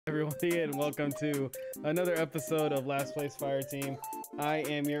Everyone, and welcome to another episode of Last Place Fire Team. I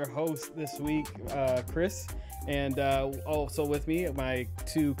am your host this week, Chris, and also with me, my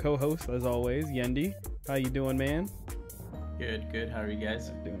two co-hosts, as always, Yendi. How you doing, man? Good. How are you guys?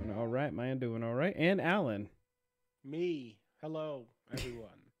 Doing all right, man. Doing all right. And Alan. Me. Hello, everyone.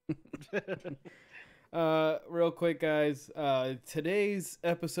 Real quick, guys. Today's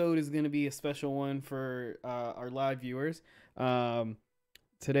episode is going to be a special one for our live viewers.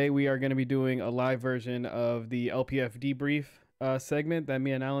 Today we are going to be doing a live version of the LPF debrief segment that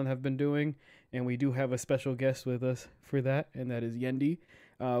me and Alan have been doing, and we do have a special guest with us for that, and that is Yendi.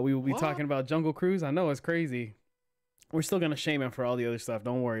 We will be talking about Jungle Cruise. I know it's crazy. We're still gonna shame him for all the other stuff.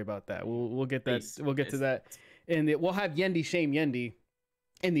 Don't worry about that. We'll get that. We'll get to that, and we'll have Yendi shame Yendi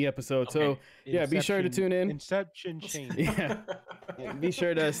in the episode. Okay. So yeah, be sure to tune in. Inception shame. Yeah, be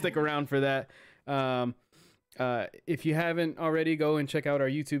sure to stick around for that. If you haven't already, go and check out our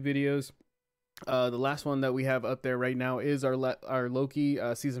YouTube videos. The last one that we have up there right now is our Loki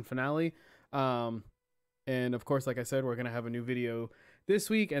season finale. And of course, like I said, we're gonna have a new video this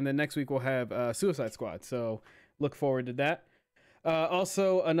week, and then next week we'll have Suicide Squad. So look forward to that.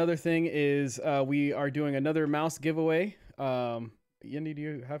 Also, another thing is we are doing another mouse giveaway. Yendi, do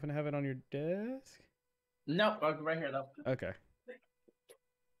you happen to have it on your desk? Nope, right here though. Okay.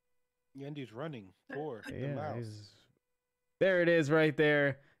 Yendi's running for the mouse. There it is right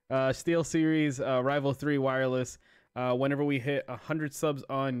there. Steel Series Rival 3 wireless. Whenever we hit 100 subs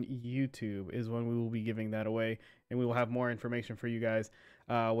on YouTube is when we will be giving that away, and we will have more information for you guys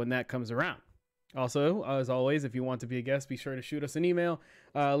when that comes around. Also, as always, if you want to be a guest, be sure to shoot us an email.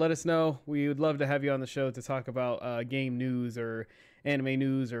 Let us know. We would love to have you on the show to talk about game news or anime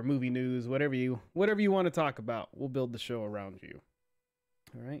news or movie news, whatever you want to talk about. We'll build the show around you.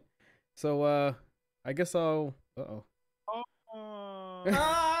 All right. So I guess I'll.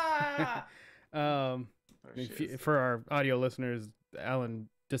 For our audio listeners, Alan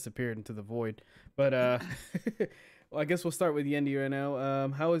disappeared into the void. But well, I guess we'll start with Yendi right now.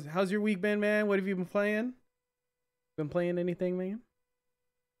 How's your week been, man? What have you been playing? Been playing anything, man?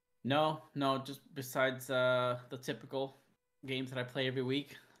 No, just besides the typical games that I play every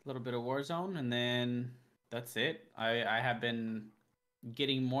week. A little bit of Warzone, and then that's it. I have been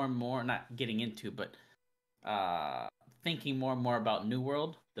getting more and more, not getting into, but thinking more and more about New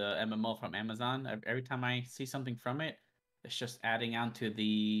World, the MMO from Amazon. Every time I see something from it, it's just adding on to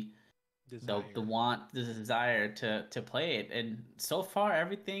the desire to play it. And so far,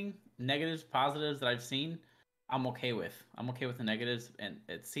 everything, negatives, positives that I've seen, I'm okay with. I'm okay with the negatives, and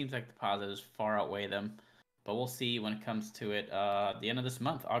it seems like the positives far outweigh them. But we'll see when it comes to it the end of this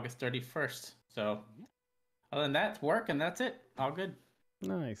month, August 31st. So other than that, work, and that's it. All good.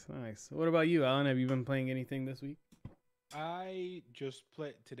 Nice. What about you, Alan? Have you been playing anything this week? I just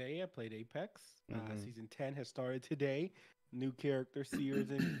played today. I played Apex. Season 10 has started today. New character Sears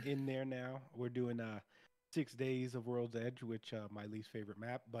in there now. We're doing 6 days of World's Edge, which my least favorite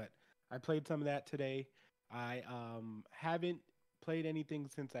map. But I played some of that today. I haven't played anything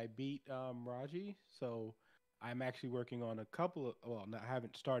since I beat Raji, so I'm actually working on a couple of. Well, no, I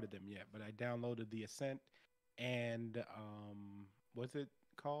haven't started them yet, but I downloaded the Ascent and what's it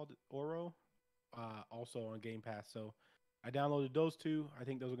called? Oro, also on Game Pass. So I downloaded those two. I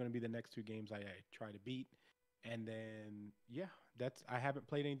think those are going to be the next two games I try to beat. And then, yeah, I haven't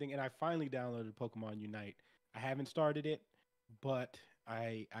played anything. And I finally downloaded Pokemon Unite. I haven't started it, but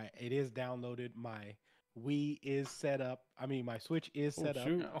it is downloaded. My Wii is set up. I mean, my Switch is set up.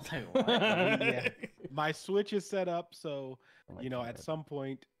 Yeah, my Switch is set up. So, at some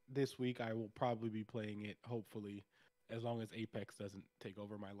point this week, I will probably be playing it, hopefully, as long as Apex doesn't take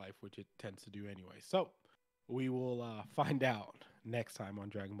over my life, which it tends to do anyway. So we will find out next time on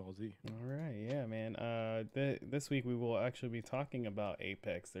Dragon Ball Z. All right. Yeah, man. This week we will actually be talking about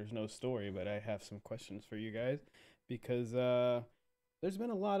Apex. There's no story, but I have some questions for you guys because there's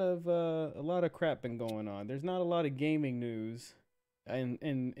been a lot of crap been going on. There's not a lot of gaming news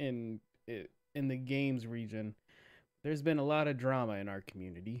in the games region. There's been a lot of drama in our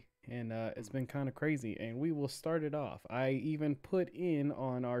community. And it's been kind of crazy, and we will start it off. I even put in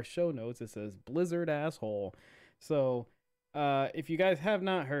on our show notes, it says Blizzard asshole. So if you guys have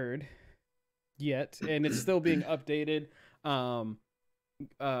not heard yet, and it's still being updated,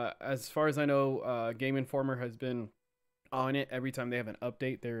 as far as I know, Game Informer has been on it. Every time they have an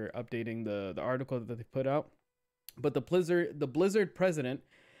update, they're updating the article that they put out. But the Blizzard president,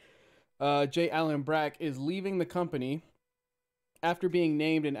 J. Allen Brack, is leaving the company after being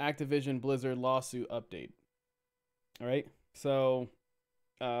named an Activision Blizzard lawsuit update. All right. So,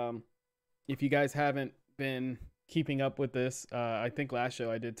 if you guys haven't been keeping up with this. I think last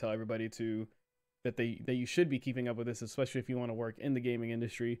show I did tell everybody that you should be keeping up with this, especially if you want to work in the gaming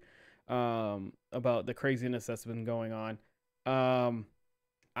industry, about the craziness that's been going on.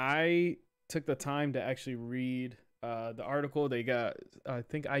 I took the time to actually read the article. They got, I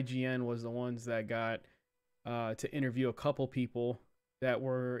think IGN was the ones that got to interview a couple people that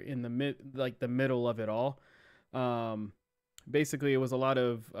were in the middle of it all. Basically, it was a lot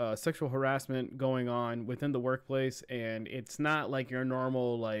of sexual harassment going on within the workplace, and it's not like your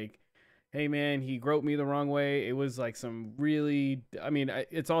normal, like, hey man, he groped me the wrong way. It was like some really, I mean,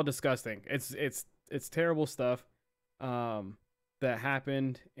 it's all disgusting. It's terrible stuff that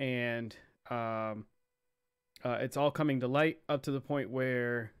happened, and it's all coming to light up to the point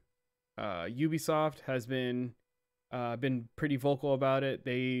where Ubisoft has been pretty vocal about it.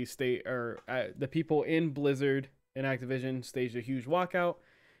 They the people in Blizzard and Activision staged a huge walkout,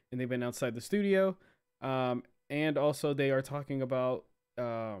 and they've been outside the studio. And also they are talking about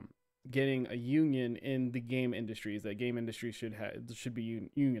getting a union in the game industries. That game industry should be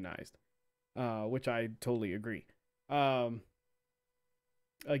unionized, which I totally agree. Again,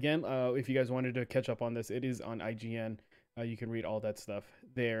 if you guys wanted to catch up on this, it is on IGN. You can read all that stuff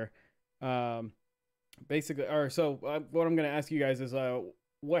there. Basically, or so what I'm going to ask you guys is,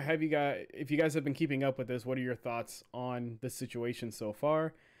 what have you guys, if you guys have been keeping up with this, what are your thoughts on the situation so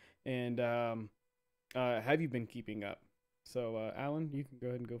far? And have you been keeping up? So, Alan, you can go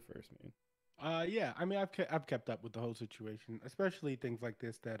ahead and go first, man. Yeah, I mean, I've kept up with the whole situation, especially things like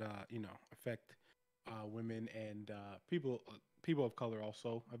this that affect women and people of color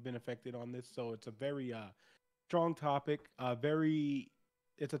also have been affected on this. So it's a very strong topic.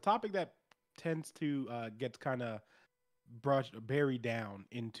 It's a topic that tends to get kind of buried down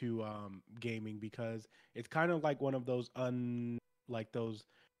into gaming, because it's kind of like one of those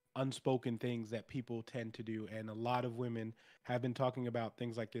unspoken things that people tend to do, and a lot of women have been talking about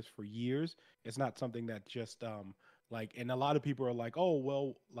things like this for years. It's not something that just and a lot of people are like, oh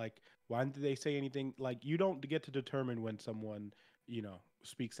well, like, why didn't they say anything? Like, you don't get to determine when someone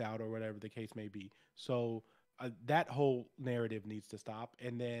speaks out or whatever the case may be. So that whole narrative needs to stop.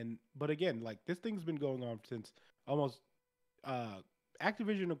 And then, but again, like, this thing's been going on since almost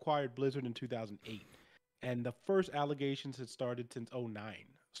Activision acquired Blizzard in 2008, and the first allegations had started since 2009.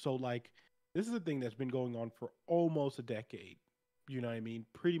 So like, this is a thing that's been going on for almost a decade. You know what I mean?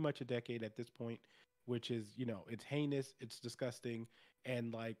 Pretty much a decade at this point, which is, it's heinous, it's disgusting,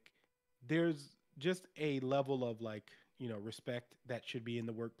 and like, there's just a level of respect that should be in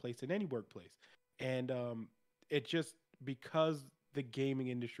the workplace, in any workplace. And it just, because the gaming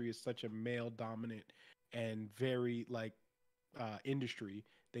industry is such a male dominant and very industry,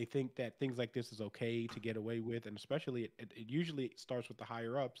 they think that things like this is okay to get away with, and especially it usually starts with the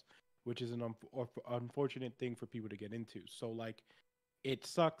higher ups, which is an unfortunate thing for people to get into. So like, it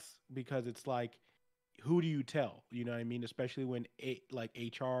sucks because it's like, who do you tell? You know what I mean? Especially when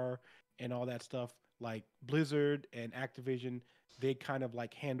HR and all that stuff, like Blizzard and Activision, they kind of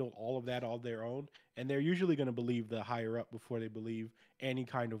handle all of that on their own, and they're usually going to believe the higher up before they believe any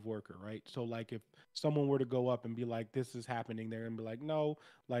kind of worker, right? So like, if someone were to go up and be like, this is happening, they're going to be like, no,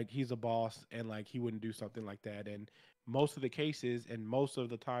 like, he's a boss, and like, he wouldn't do something like that. And most of the cases, and most of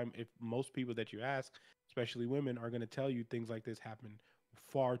the time, if most people that you ask, especially women, are going to tell you things like this happen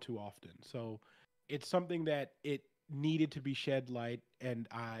far too often. So it's something that it needed to be shed light, and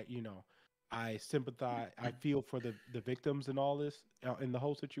I sympathize. I feel for the victims in all this, in the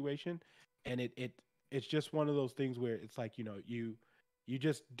whole situation, and it's just one of those things where it's like, you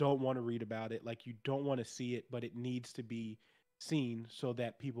just don't want to read about it, like, you don't want to see it, but it needs to be seen so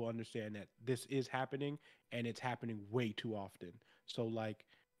that people understand that this is happening, and it's happening way too often. So like,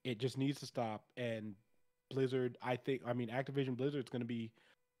 it just needs to stop. And Blizzard, Activision Blizzard is going to be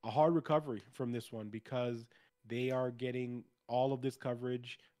a hard recovery from this one, because they are getting all of this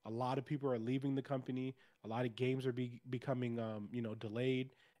coverage. A lot of people are leaving the company. A lot of games are becoming, delayed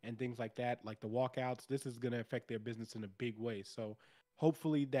and things like that, like the walkouts. This is going to affect their business in a big way. So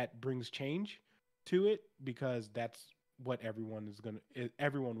hopefully that brings change to it, because that's what everyone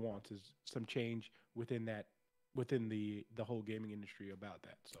wants, is some change within the whole gaming industry about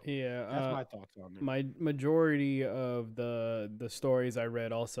that. So yeah, that's my thoughts on it. My majority of the stories I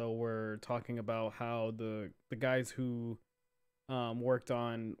read also were talking about how the guys who worked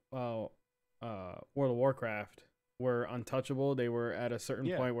on World of Warcraft were untouchable. They were at a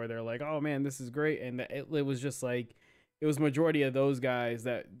certain point where they're like, oh man, this is great. And it was just like, it was majority of those guys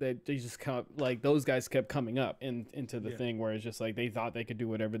that they just those guys kept coming up into the thing where it's just like, they thought they could do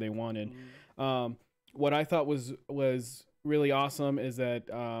whatever they wanted. What I thought was really awesome is that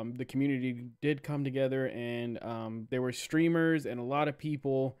the community did come together, and there were streamers and a lot of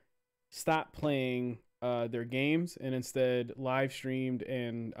people stopped playing their games and instead live streamed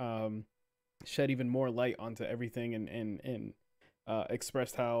and shed even more light onto everything, and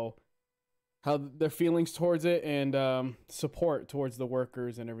expressed how their feelings towards it, and support towards the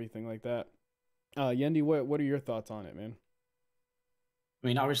workers and everything like that. Yendi, what are your thoughts on it, man? I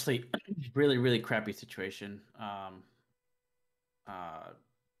mean, obviously, really, really crappy situation.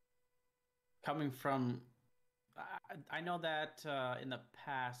 Coming from, I know that in the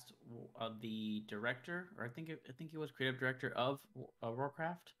past, the director, or I think he was creative director of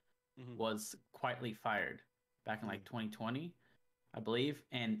Warcraft, was quietly fired back in like 2020, I believe,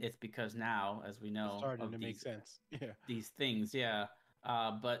 and it's because now, as we know, It's starting of to make sense. Yeah. these things, yeah.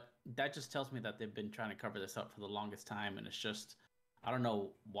 But that just tells me that they've been trying to cover this up for the longest time, and it's just, I don't know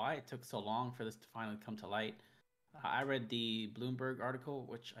why it took so long for this to finally come to light. I read the Bloomberg article,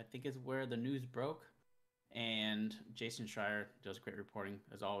 which I think is where the news broke, and Jason Schreier does great reporting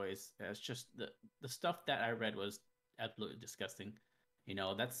as always. It's just the stuff that I read was absolutely disgusting. You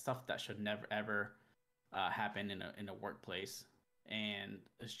know, that's stuff that should never ever happen in a workplace. And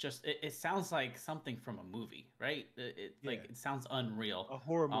it's just it sounds like something from a movie, right? Like it sounds unreal, A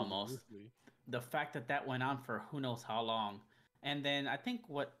horror movie, almost. loosely. The fact that that went on for who knows how long, and then I think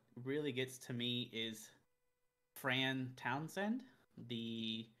what really gets to me is Fran Townsend.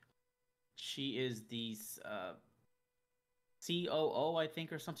 The She is the COO, I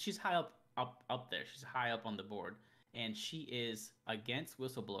think, or something. She's high up there. She's high up on the board, and she is against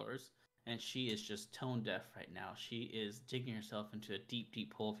whistleblowers, and she is just tone deaf right now. She is digging herself into a deep,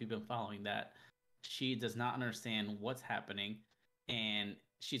 deep hole. If you've been following that, she does not understand what's happening, and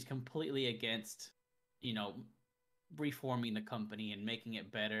she's completely against, you know, reforming the company and making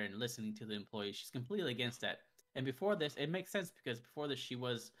it better and listening to the employees. She's completely against that. And before this, it makes sense because before this, she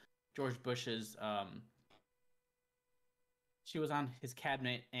was George Bush's she was on his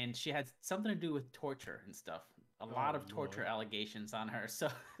cabinet, and she had something to do with torture and stuff. A lot of torture allegations on her. So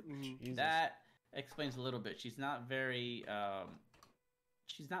that explains a little bit. She's not very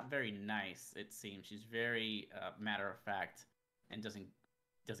nice, it seems. She's very matter of fact and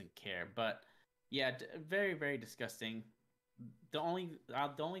doesn't care. But yeah, very, very disgusting. The only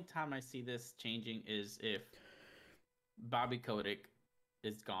time I see this changing is if Bobby Kotick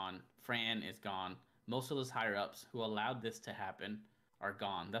is gone, Fran is gone. Most of those higher ups who allowed this to happen are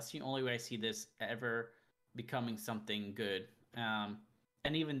gone. That's the only way I see this ever becoming something good. And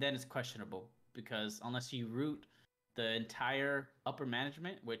even then, it's questionable because unless you root the entire upper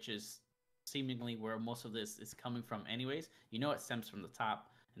management, which is seemingly where most of this is coming from, anyways, you know it stems from the top.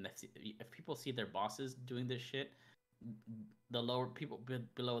 And if people see their bosses doing this shit, the lower people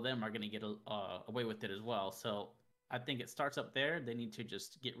below them are going to get away with it as well. So I think it starts up there. They need to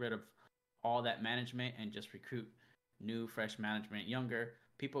just get rid of all that management and just recruit new, fresh management, younger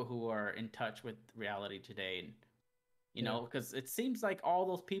people who are in touch with reality today. And, you know, because it seems like all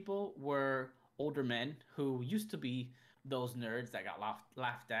those people were older men who used to be those nerds that got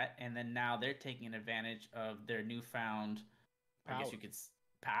laughed at. And then now they're taking advantage of their newfound, power. I guess you could,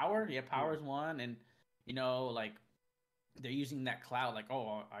 power. Yeah, power is one. And, you know, like they're using that clout like,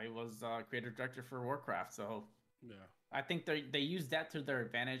 oh, I was creative director for Warcraft. So yeah, I think they use that to their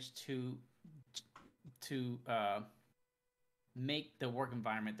advantage to make the work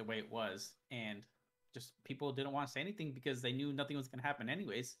environment the way it was, and just people didn't want to say anything because they knew nothing was going to happen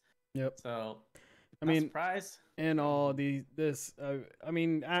anyways. Yep. So I mean, surprise. And all this, I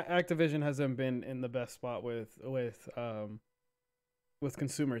mean, Activision hasn't been in the best spot with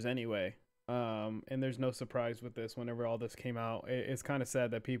consumers anyway. And there's no surprise with this. Whenever all this came out, it's kind of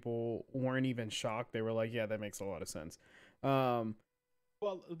sad that people weren't even shocked. They were like, "Yeah, that makes a lot of sense."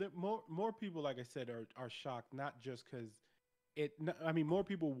 Well, more people, like I said, are shocked, not just because I mean, more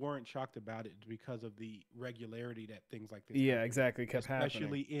people weren't shocked about it because of the regularity that things like this. Yeah, happen. Exactly, kept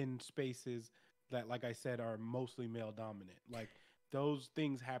especially happening. in spaces that, like I said, are mostly male dominant. Like those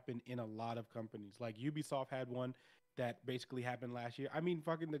things happen in a lot of companies. Like Ubisoft had one that basically happened last year. I mean,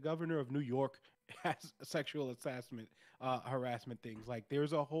 fucking the governor of New York has sexual harassment things. Like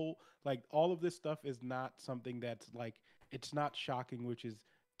there's a whole, like all of this stuff is not something that's like, it's not shocking, which is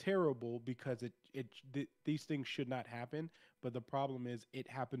terrible because these things should not happen. But the problem is it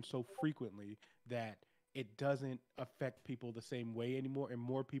happens so frequently that it doesn't affect people the same way anymore. And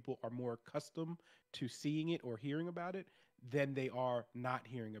more people are more accustomed to seeing it or hearing about it than they are not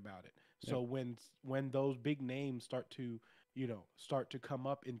hearing about it. So when those big names start to come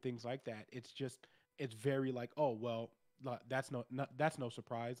up in things like that, it's very like, oh, well, that's no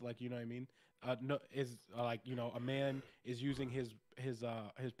surprise. Like, you know what I mean? No, is like, you know, a man is using his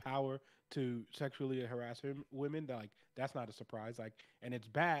power to sexually harass women. Like, that's not a surprise. Like, and it's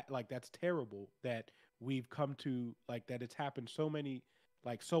bad. Like, that's terrible that we've come to, like, that it's happened so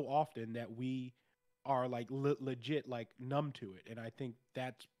often that we are like legit like numb to it. And I think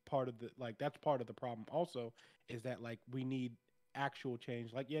that's part of the problem also, is that like we need actual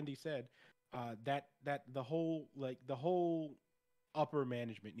change. Like Yendi said, that the whole upper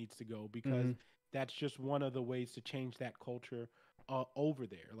management needs to go, because that's just one of the ways to change that culture over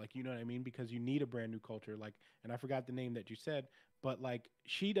there. Like, you know what I mean? Because you need a brand new culture. Like, and I forgot the name that you said, but like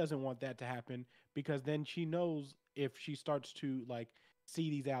she doesn't want that to happen, because then she knows if she starts to like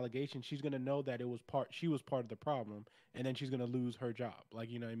see these allegations, she's gonna know that she was part of the problem, and then she's gonna lose her job. Like,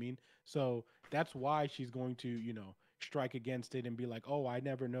 you know what I mean? So that's why she's going to, you know, strike against it and be like, oh, I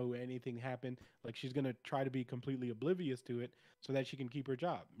never know anything happened. Like, she's gonna try to be completely oblivious to it so that she can keep her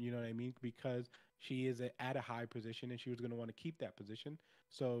job. You know what I mean? Because she is at a high position and she was gonna want to keep that position.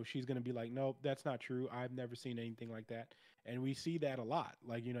 So she's gonna be like, no, that's not true. I've never seen anything like that. And we see that a lot.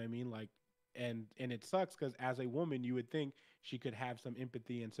 Like, you know what I mean? Like, and it sucks, because as a woman, you would think she could have some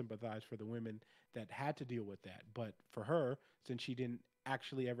empathy and sympathize for the women that had to deal with that. But for her, since she didn't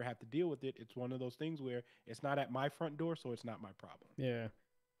actually ever have to deal with it, it's one of those things where it's not at my front door, so it's not my problem. Yeah.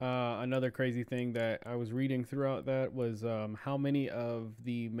 Another crazy thing that I was reading throughout that was how many of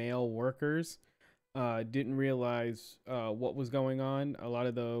the male workers didn't realize what was going on. A lot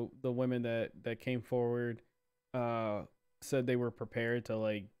of the women that came forward said they were prepared to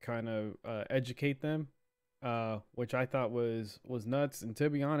like kind of educate them, which I thought was nuts. And to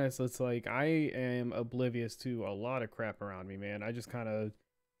be honest, it's like I am oblivious to a lot of crap around me, man. I just kind of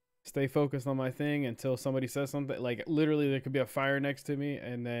stay focused on my thing until somebody says something. Like, literally there could be a fire next to me,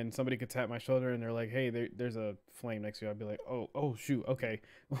 and then somebody could tap my shoulder and they're like, hey, there's a flame next to you. I'd be like, oh shoot, okay.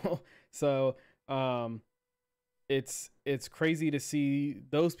 So it's crazy to see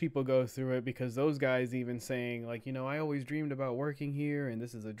those people go through it, because those guys even saying like, you know, I always dreamed about working here and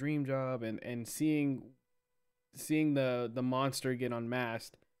this is a dream job, and seeing the monster get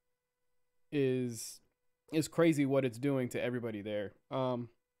unmasked is crazy what it's doing to everybody there.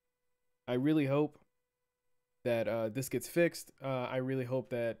 I really hope that this gets fixed. I really hope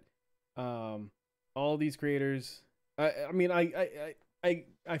that all these creators, I mean, I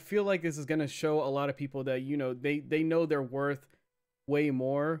feel like this is going to show a lot of people that, you know, they know they're worth way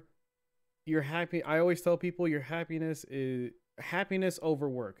more. You're happy. I always tell people your happiness is happiness over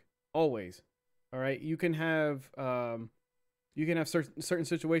work. Always. All right. You can have certain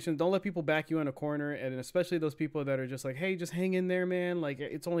situations. Don't let people back you in a corner. And especially those people that are just like, hey, just hang in there, man. Like,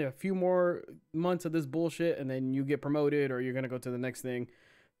 it's only a few more months of this bullshit, and then you get promoted, or you're going to go to the next thing,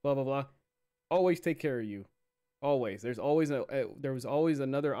 blah, blah, blah. Always take care of you. Always. There was always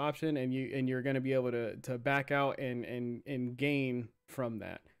another option, and you're going to be able to back out and gain from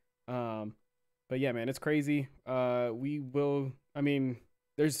that. But yeah, man, it's crazy. It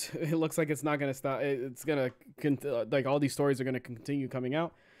looks like it's not going to stop. It's going to, like, all these stories are going to continue coming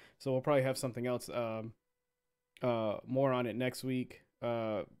out. So we'll probably have something else, more on it next week.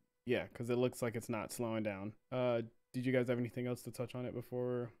 Yeah, because it looks like it's not slowing down. Did you guys have anything else to touch on it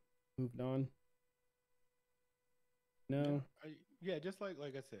before we moved on? No? Yeah, just like I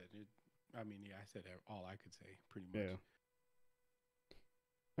said. I said all I could say, pretty much. Yeah.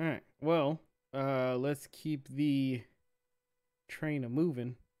 All right. Well, let's keep the train a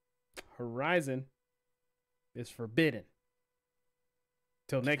moving. Horizon is forbidden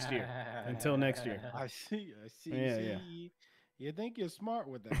until next year. I see. Yeah. You think you're smart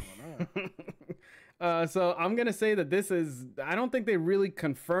with that one, huh? So I'm gonna say that I don't think they really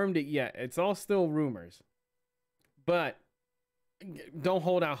confirmed it yet. It's all still rumors, but don't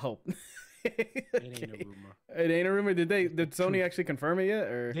hold out hope. It ain't a rumor. It ain't a rumor. Did Sony actually confirm it yet?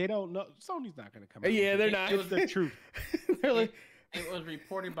 Or they don't know. Sony's not gonna come out. Yeah, they're not. It was the truth. They're like, it was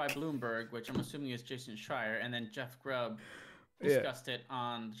reported by Bloomberg, which I'm assuming is Jason Schreier, and then Jeff Grubb discussed it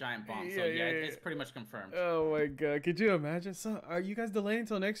on Giant Bomb. So it's pretty much confirmed. Oh my god, could you imagine? So, are you guys delaying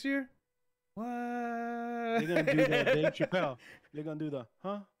until next year? What? They're gonna do the Dave Chappelle. They're gonna do the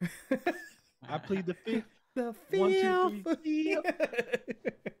I plead the fifth. The fifth. 1, 2, 3.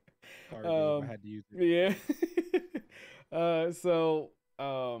 Sorry, I had to use it. Yeah. So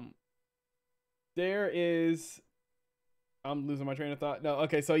there is. I'm losing my train of thought. No,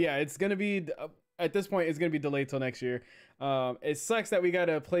 okay. So yeah, it's gonna be at this point. It's gonna be delayed till next year. It sucks that we got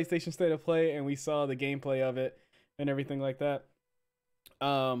a PlayStation State of Play and we saw the gameplay of it and everything like that.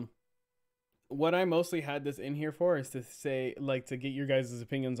 What I mostly had this in here for is to say, like, to get your guys'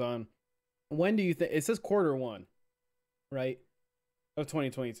 opinions on when do you think it says Q1. right, of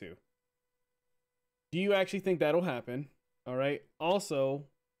 2022. Do you actually think that'll happen? All right. Also,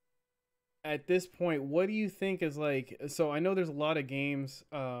 at this point, what do you think is like? So I know there's a lot of games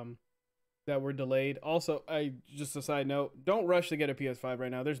that were delayed. Also, I just a side note, don't rush to get a PS5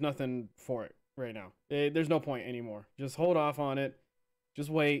 right now. There's nothing for it right now. There's no point anymore. Just hold off on it. Just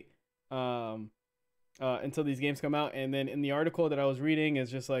wait until these games come out. And then in the article that I was reading is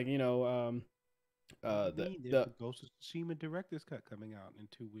just like, the Ghost of Tsushima Director's Cut coming out in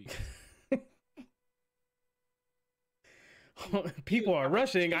 2 weeks. People are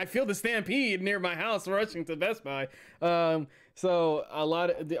rushing. I feel the stampede near my house rushing to Best Buy. So a lot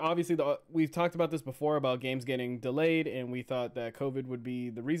of obviously we've talked about this before about games getting delayed, and we thought that COVID would be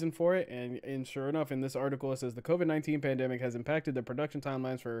the reason for it. And sure enough, in this article, it says the COVID-19 pandemic has impacted the production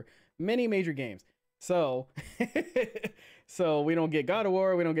timelines for many major games. So, so we don't get God of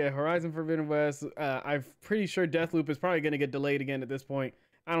War, we don't get Horizon Forbidden West. I'm pretty sure Deathloop is probably going to get delayed again at this point.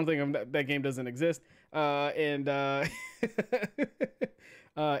 I don't think that game doesn't exist. And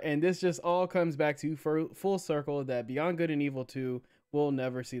this just all comes back to full circle that Beyond Good and Evil 2 will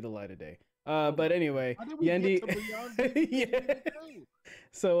never see the light of day. But anyway, Yendi. Yeah.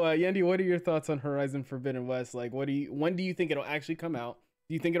 So Yendi, what are your thoughts on Horizon Forbidden West? Like, when do you think it'll actually come out?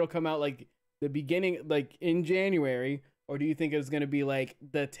 Do you think it'll come out like the beginning, like in January, or do you think it's going to be like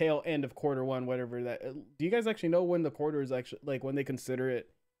the tail end of Q1, whatever that? Do you guys actually know when the quarter is actually, like, when they consider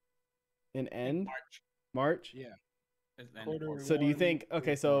it an end? March. Yeah. So do you think?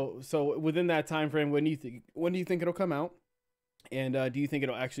 Okay, so within that time frame, when do you think it'll come out? And do you think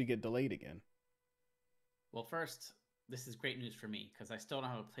it'll actually get delayed again? Well, first, this is great news for me because I still don't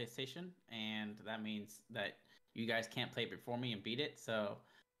have a PlayStation, and that means that you guys can't play it before me and beat it. So,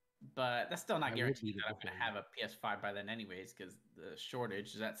 but that's still not guaranteed that I'm going to have a PS5 by then, anyways, because the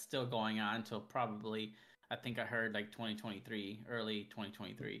shortage that's still going on until probably, I think I heard like 2023, early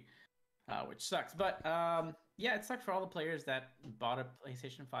 2023, which sucks. But yeah, it sucks for all the players that bought a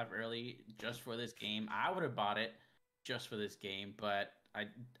PlayStation 5 early just for this game. I would have bought it just for this game, but I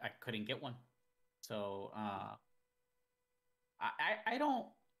couldn't get one. So I don't.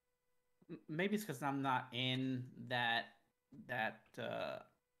 Maybe it's because I'm not in that.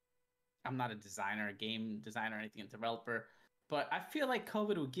 I'm not a designer, a game designer, or anything, a developer. But I feel like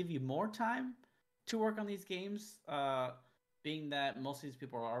COVID would give you more time to work on these games, being that most of these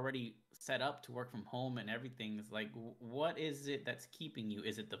people are already set up to work from home and everything. It's like, what is it that's keeping you?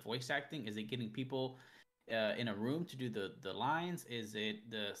 Is it the voice acting? Is it getting people in a room to do the lines? Is it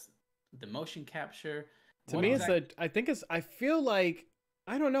the motion capture? To me, I feel like,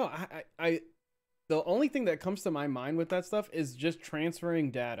 I don't know. I the only thing that comes to my mind with that stuff is just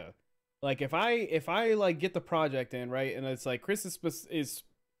transferring data. Like if I like get the project in, right, and it's like Chris is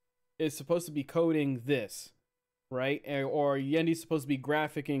supposed to be coding this, right, or Yendi's supposed to be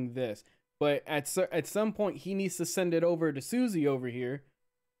graphicing this, but at some point he needs to send it over to Susie over here,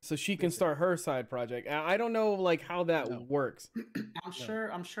 so she can start her side project. I don't know like how that works. I'm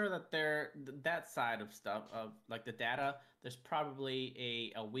sure that that side of stuff of like the data. There's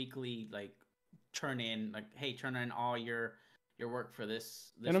probably a weekly like turn in all your work for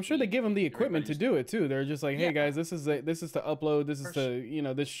this and I'm sure they give them the equipment to do it too. They're just like, hey guys, this is to upload, this is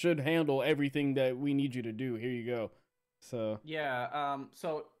to, this should handle everything that we need you to do. Here you go. So yeah,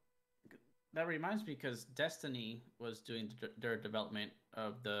 so that reminds me, because Destiny was doing their development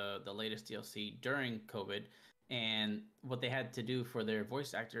of the latest DLC during COVID, and what they had to do for their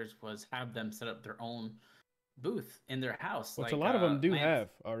voice actors was have them set up their own booth in their house, which like, a lot of them do have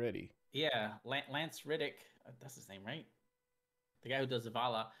already. Yeah, Lance Riddick, that's his name, right? The guy who does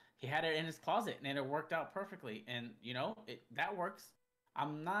Zavala, he had it in his closet, and it worked out perfectly. And that works. I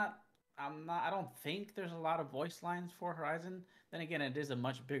don't think there's a lot of voice lines for Horizon. Then again, it is a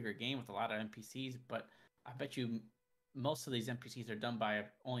much bigger game with a lot of NPCs, but I bet you most of these NPCs are done by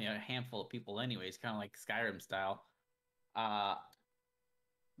only a handful of people anyways, kind of like Skyrim style.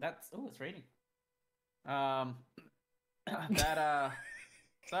 It's raining. Sorry,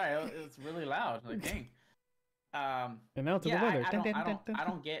 it's really loud. Like, dang. And now to the weather. I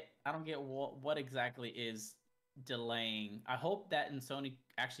don't get what exactly is delaying. I hope that in Sony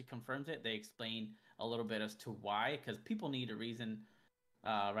actually confirms it. They explain a little bit as to why, because people need a reason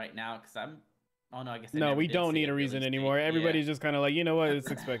right now. I guess no, we don't need a reason anymore. Everybody's just kind of like, you know what,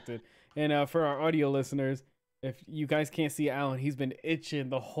 it's expected. And for our audio listeners, if you guys can't see Alan, he's been itching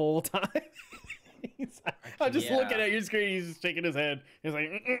the whole time. I'm just looking at your screen. He's just shaking his head. He's like,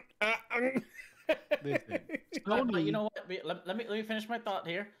 Listen, but you know what? Let me finish my thought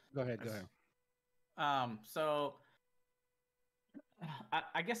here. Go ahead. So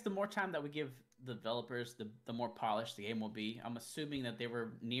I guess the more time that we give the developers, the more polished the game will be. I'm assuming that they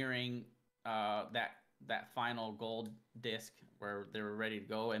were nearing that final gold disc where they were ready to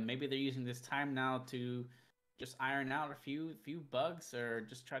go, and maybe they're using this time now to just iron out a few bugs or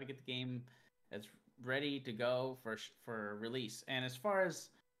just try to get the game as ready to go for release. And as far as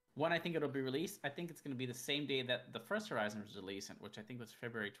when I think it'll be released, I think it's going to be the same day that the first Horizon was released, which I think was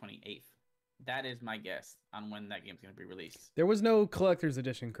February 28th. That is my guess on when that game's going to be released. There was no collector's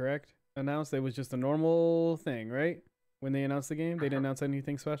edition, correct? Announced. It was just a normal thing, right? When they announced the game, they didn't announce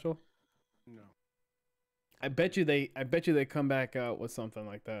anything special. No. I bet you they come back out with something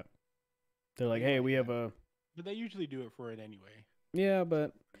like that. They're like, hey, we have a. But they usually do it for it anyway. Yeah,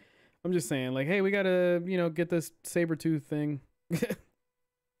 but I'm just saying, like, hey, we gotta, get this Sabretooth thing.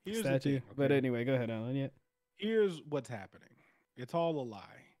 Here's statue. the thing, okay? But anyway, go ahead, Alan. Yeah. Here's what's happening. It's all a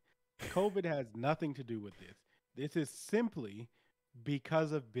lie. COVID has nothing to do with this. This is simply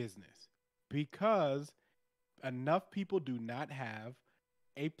because of business. Because enough people do not have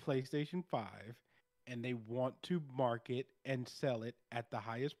a PlayStation 5 and they want to market and sell it at the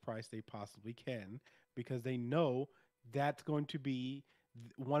highest price they possibly can because they know that's going to be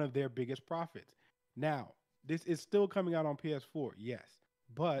one of their biggest profits. Now, this is still coming out on PS4, yes,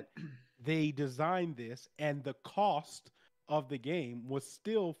 but they designed this and the cost of the game was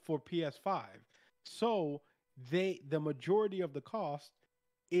still for PS5. So the majority of the cost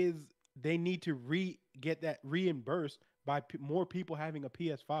is they need to get that reimbursed by more people having a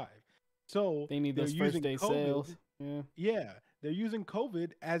PS5. So they need those first day sales. Yeah, they're using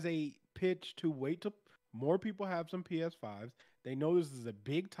COVID as a pitch to wait till more people have some PS5s. They know this is a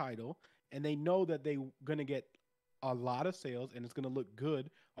big title, and they know that they're gonna get a lot of sales, and it's gonna look good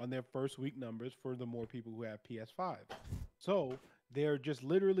on their first week numbers for the more people who have PS5. So they're just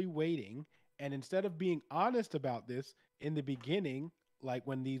literally waiting, and instead of being honest about this in the beginning, like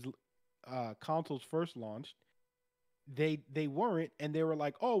when these consoles first launched, they weren't, and they were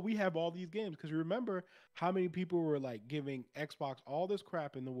like, oh, we have all these games. Because remember how many people were like giving Xbox all this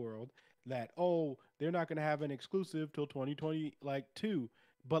crap in the world that, oh, they're not going to have an exclusive till 2022.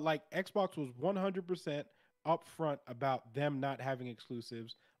 But like Xbox was 100% upfront about them not having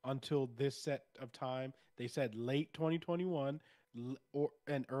exclusives until this set of time. They said late 2021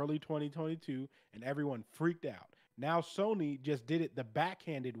 and early 2022, and everyone freaked out. Now Sony just did it the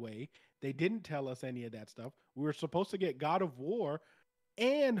backhanded way. They didn't tell us any of that stuff. We were supposed to get God of War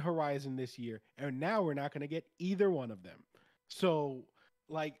and Horizon this year, and now we're not going to get either one of them. So,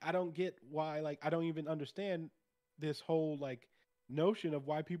 like, I don't get why, like, I don't even understand this whole, like, notion of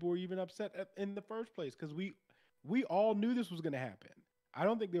why people were even upset in the first place, because we all knew this was going to happen. I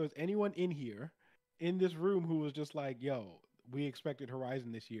don't think there was anyone in this room who was just like, yo, we expected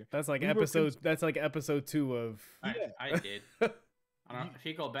Horizon this year. That's like episode 2 of... I did. If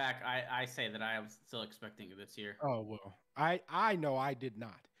you go back, I say that I was still expecting it this year. Oh, well, I know I did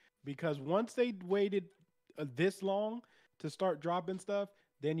not. Because once they waited this long to start dropping stuff,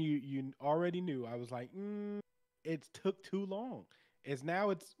 then you already knew. I was like, it took too long. It's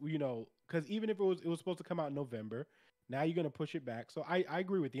because even if it was supposed to come out in November, now you're going to push it back. So I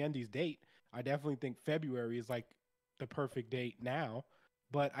agree with Yandy's date. I definitely think February is like the perfect date now.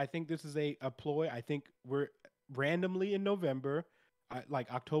 But I think this is a ploy. I think we're randomly in November,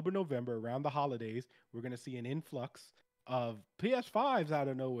 like October, November, around the holidays, we're going to see an influx of PS5s out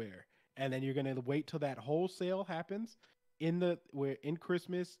of nowhere. And then you're going to wait till that wholesale happens in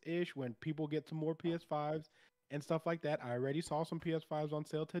Christmas-ish when people get some more PS5s and stuff like that. I already saw some PS5s on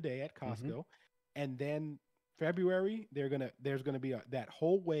sale today at Costco. Mm-hmm. And then February, there's going to be that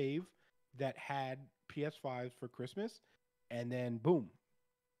whole wave that had PS5s for Christmas. And then boom,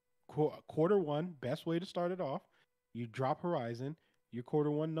 quarter one, best way to start it off. You drop Horizon. Your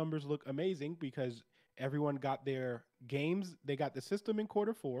quarter one numbers look amazing because everyone got their games. They got the system in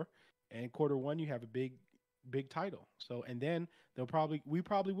quarter four, and quarter one you have a big title. So, and then we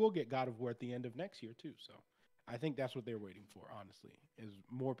probably will get God of War at the end of next year too. So, I think that's what they're waiting for. Honestly, is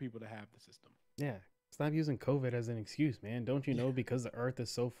more people to have the system. Yeah, stop using COVID as an excuse, man. Don't you know because the Earth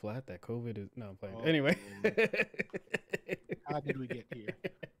is so flat that COVID is no I'm playing. Anyway, how did we get here?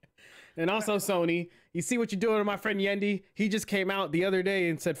 And also, Sony, you see what you're doing to my friend Yendi? He just came out the other day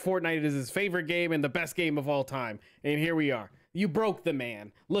and said Fortnite is his favorite game and the best game of all time. And here we are. You broke the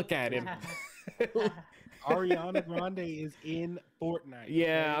man. Look at him. Ariana Grande is in Fortnite.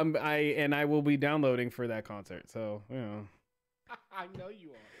 Yeah, I will be downloading for that concert. So, I know you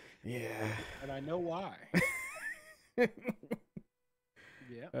are. Yeah. And I know why.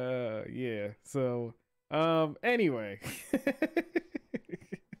 Yeah. Yeah. So, anyway.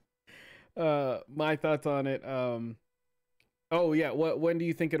 My thoughts on it. Oh yeah. When do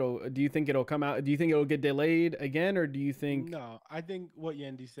you think it'll come out? Do you think it'll get delayed again, or do you think? No, I think what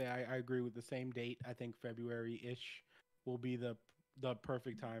Yendi said, I agree with the same date. I think February-ish will be the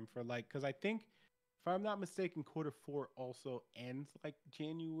perfect time for like, because I think if I'm not mistaken, Q4 also ends like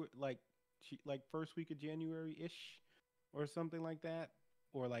January, like first week of January-ish, or something like that,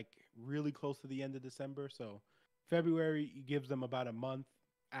 or like really close to the end of December. So February gives them about a month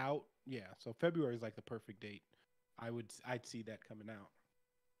out. Yeah, so February is like the perfect date. I'd see that coming out.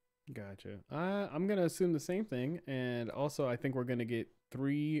 Gotcha. I'm gonna assume the same thing, and also I think we're gonna get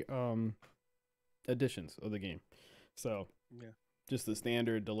 3 editions of the game. So yeah, just the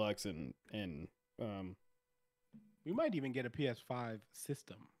standard, deluxe, and we might even get a PS5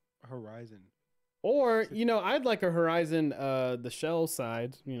 system, Horizon. or I'd like a Horizon, the shell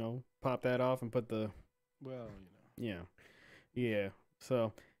side. Pop that off and put the Well, yeah.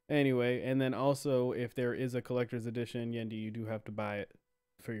 So anyway, and then also if there is a collector's edition, Yendi, you do have to buy it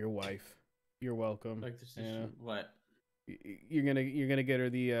for your wife. You're welcome. Like this what? You're gonna get her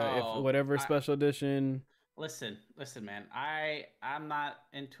the if whatever special edition. Listen, man. I'm not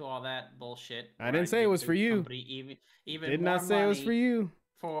into all that bullshit. I didn't say it was for you. Even did not say it was for you.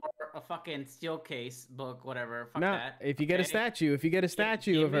 For a fucking steel case book, whatever. Fuck no, that. if you get a statue, of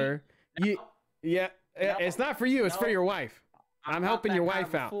her, it's not for you. It's for your wife. I'm helping your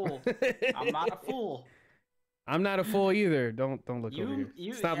wife out. I'm not a fool. I'm not a fool either. Don't look over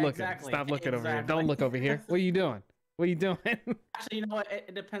here. Stop looking. Exactly. Stop looking over here. Don't look over here. What are you doing? What are you doing? Actually, you know what?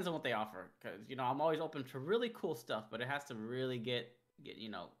 It depends on what they offer. Because, I'm always open to really cool stuff, but it has to really get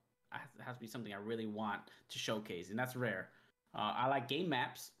it has to be something I really want to showcase, and that's rare. I like game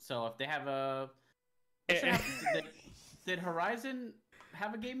maps, so if they have did Horizon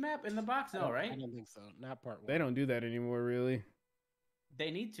have a game map in the box? No, right? I don't think so. Not part 1. They don't do that anymore, really.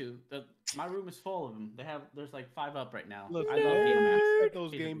 They need to. My room is full of them. There's like 5 up right now. Look, I love game maps.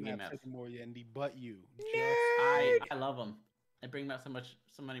 Those game maps anymore, Yendi, but you. I love them. They bring back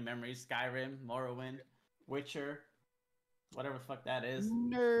so many memories. Skyrim, Morrowind, Witcher, whatever the fuck that is.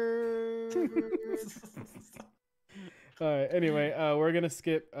 Nerd. All right. Anyway, we're gonna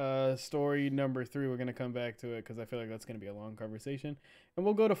skip story number 3. We're gonna come back to it because I feel like that's gonna be a long conversation, and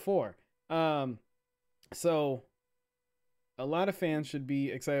we'll go to 4. So a lot of fans should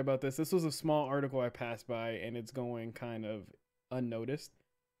be excited about this. This was a small article I passed by, and it's going kind of unnoticed.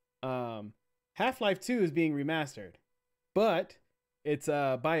 Half-Life 2 is being remastered, but it's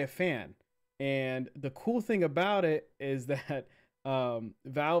by a fan, and the cool thing about it is that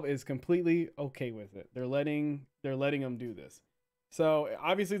Valve is completely okay with it. They're letting them do this. So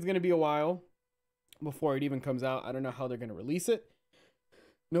obviously it's going to be a while before it even comes out. I don't know how they're going to release it.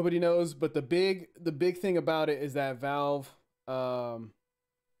 Nobody knows, but the big thing about it is that Valve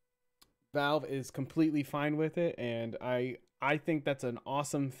is completely fine with it, and I think that's an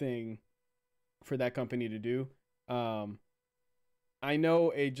awesome thing for that company to do. I know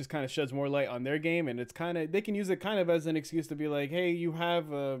it just kind of sheds more light on their game, and it's they can use it kind of as an excuse to be like, hey, you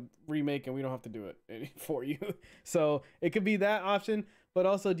have a remake and we don't have to do it for you. So it could be that option. But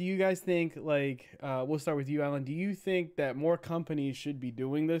also, do you guys think, like, we'll start with you, Alan. Do you think that more companies should be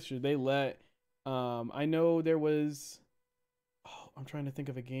doing this? Should they let, I know there was, I'm trying to think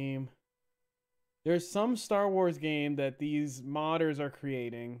of a game. There's some Star Wars game that these modders are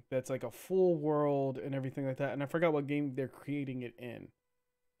creating that's like a full world and everything like that. And I forgot what game they're creating it in.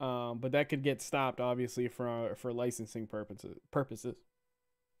 But that could get stopped, obviously, for licensing purposes.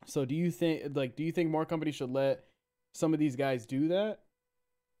 So do you think more companies should let some of these guys do that?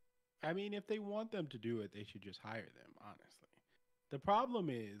 I mean, if they want them to do it, they should just hire them, honestly. The problem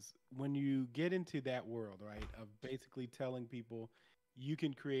is when you get into that world, right, of basically telling people you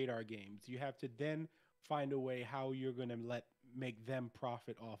can create our games, you have to then find a way how you're going to make them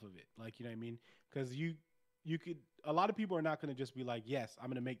profit off of it. Like, you know what I mean? Because you could, a lot of people are not going to just be like, yes, I'm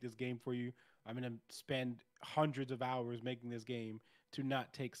going to make this game for you. I'm going to spend hundreds of hours making this game to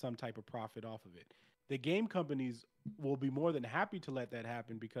not take some type of profit off of it. The game companies will be more than happy to let that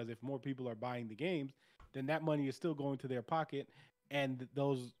happen, because if more people are buying the games, then that money is still going to their pocket, and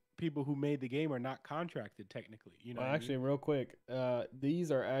those people who made the game are not contracted technically. You know, actually, real quick, these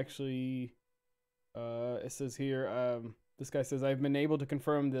are actually, it says here, this guy says, I've been able to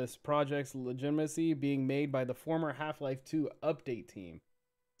confirm this project's legitimacy being made by the former Half-Life 2 update team.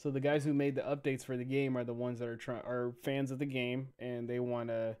 So the guys who made the updates for the game are the ones that are fans of the game, and they want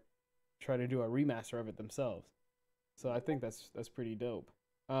to try to do a remaster of it themselves. So I think that's pretty dope.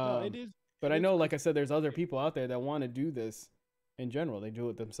 No, it is. But I know, like I said, there's other people out there that want to do this in general. They do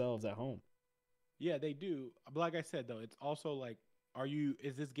it themselves at home. Yeah, they do. But like I said, though, it's also like,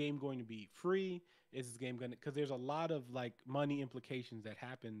 is this game going to be free? is this game gonna? Because there's a lot of like money implications that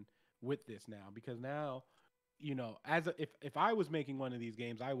happen with this now. Because now, if I was making one of these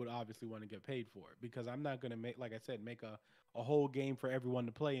games, I would obviously want to get paid for it because I'm not gonna make, like I said, make a whole game for everyone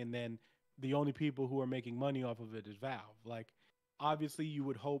to play, and then the only people who are making money off of it is Valve. Like, obviously, you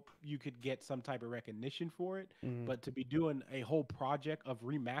would hope you could get some type of recognition for it, but to be doing a whole project of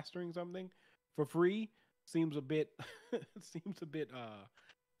remastering something for free seems a bit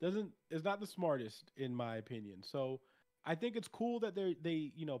doesn't is not the smartest in my opinion. So I think it's cool that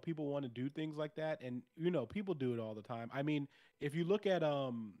they people want to do things like that, and people do it all the time. I mean, if you look at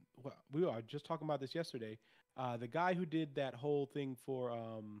we were just talking about this yesterday. The guy who did that whole thing for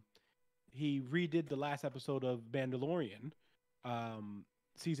he redid the last episode of Mandalorian,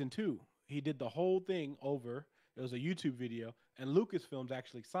 season 2. He did the whole thing over. It was a YouTube video, and Lucasfilms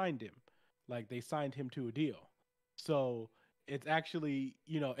actually signed him. Like, they signed him to a deal. So it's actually,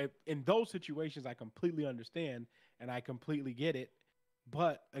 in those situations, I completely understand and I completely get it.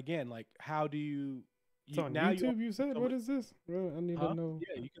 But again, like, how do you? It's on now YouTube. You said, what is this? Well, I need to know.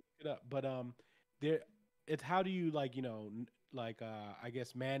 Yeah, you can look it up. But there, it's how do you I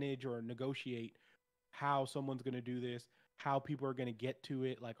guess manage or negotiate how someone's going to do this, how people are going to get to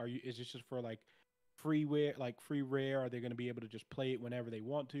it. Like, is this just for like free rare? Are they going to be able to just play it whenever they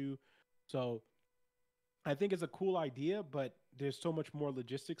want to? So I think it's a cool idea, but there's so much more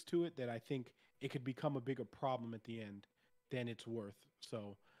logistics to it that I think it could become a bigger problem at the end than it's worth.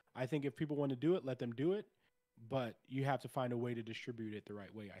 So I think if people want to do it, let them do it, but you have to find a way to distribute it the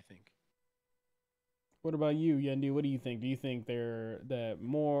right way, I think. What about you, Yendi? What do you think? Do you think that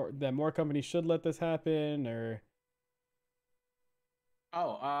more companies should let this happen, or?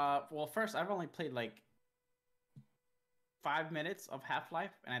 Well, first, I've only played like 5 minutes of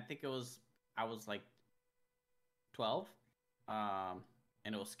Half-Life, and I think I was like 12, and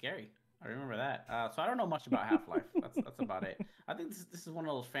it was scary. I remember that. So I don't know much about Half-Life. That's about it. I think this is one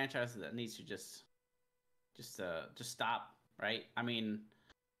of those franchises that needs to just stop, right? I mean,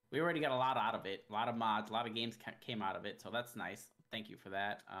 we already got a lot out of it, a lot of mods, a lot of games came out of it, so that's nice. Thank you for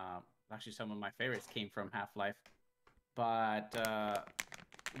that. Actually, some of my favorites came from Half-Life, but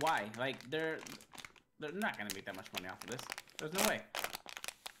why? Like, they're not gonna make that much money off of this. There's no way.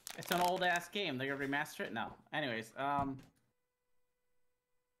 It's an old ass game. They're gonna remaster it? No. Anyways,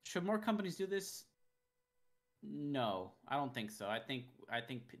 should more companies do this? No, I don't think so. I think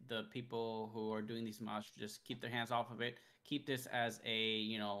the people who are doing these mods should just keep their hands off of it. Keep this as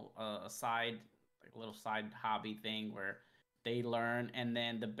a a side, like a little side hobby thing where they learn, and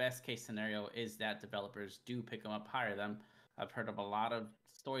then the best case scenario is that developers do pick them up, hire them. I've heard of a lot of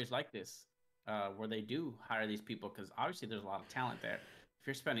stories like this where they do hire these people because obviously there's a lot of talent there. If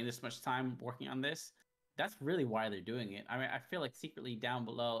you're spending this much time working on this, that's really why they're doing it. I mean, I feel like secretly down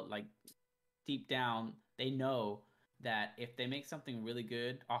below, like deep down, they know that if they make something really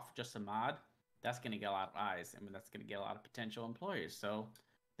good off just a mod, that's going to get a lot of eyes. I mean, that's going to get a lot of potential employers. So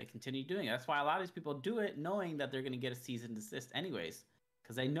they continue doing it. That's why a lot of these people do it knowing that they're going to get a cease and desist anyways,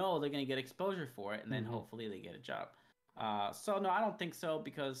 because they know they're going to get exposure for it, and then hopefully they get a job. So no, I don't think so,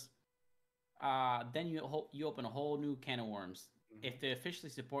 because then you open a whole new can of worms. If they officially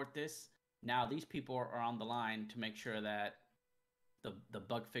support this, now these people are on the line to make sure that the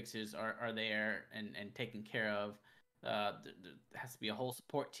bug fixes are there and taken care of. There has to be a whole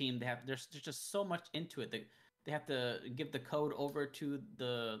support team. There's just so much into it. They have to give the code over to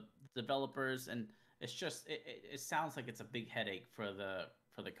the developers, and it's just it sounds like it's a big headache for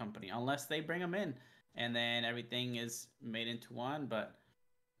the company unless they bring them in and then everything is made into one. But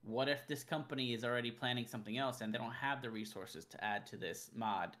what if this company is already planning something else and they don't have the resources to add to this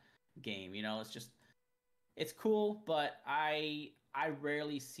mod game? It's cool, but I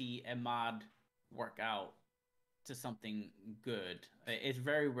rarely see a mod work out to something good. It's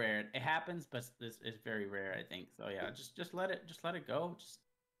very rare. It happens, but it's very rare, I think. So yeah, just let it go. Just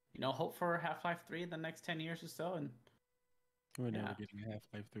hope for Half-Life 3 in the next 10 years or so, and we're never getting a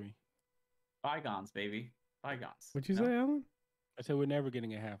Half-Life 3. Bygones, baby. Bygones. What'd you say, Alan? I said we're never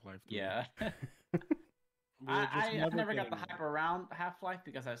getting a Half-Life 3. Yeah. I never got the hype around Half-Life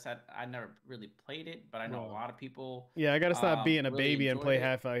because I said I never really played it, but I know a lot of people. Yeah, I gotta stop being a baby and play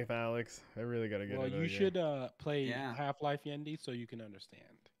Half-Life, Alex. I really gotta get it. Well, you should play Half-Life, Yendi, so you can understand.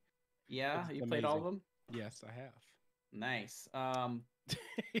 Yeah, you played all of them? Yes, I have. Nice.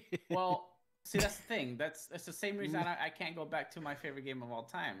 Well, see, that's the thing. That's the same reason I can't go back to my favorite game of all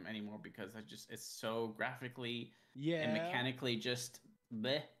time anymore, because it's so graphically and mechanically just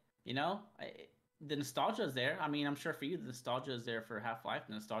bleh, the nostalgia is there. I mean, I'm sure for you, the nostalgia is there for Half-Life.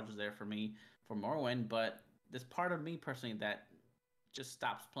 The nostalgia is there for me for Morrowind. But there's part of me personally that just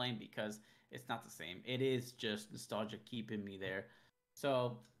stops playing because it's not the same. It is just nostalgia keeping me there.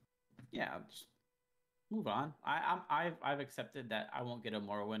 So yeah, just move on. I've accepted that I won't get a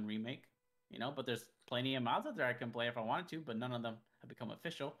Morrowind remake, but there's plenty of mods out there I can play if I wanted to, but none of them have become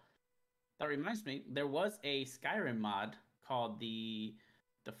official. That reminds me, there was a Skyrim mod called the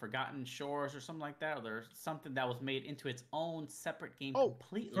Forgotten Shores or something like that, or there's something that was made into its own separate game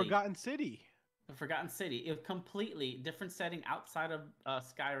completely. Forgotten City. The Forgotten City. It was completely different setting outside of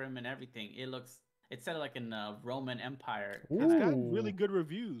Skyrim and everything. It's set like in the Roman Empire. It's got really good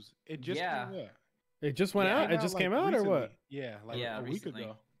reviews. It just came out. It just went out. It just came out, recently. Or what? Yeah, a week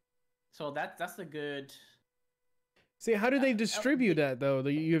ago. So that's a good. See, how do they distribute that though?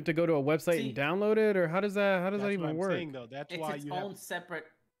 You have to go to a website and download it, or how does that even work? Saying, though. That's why its you own separate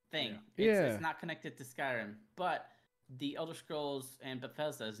thing. Yeah. It's not connected to Skyrim, but the Elder Scrolls and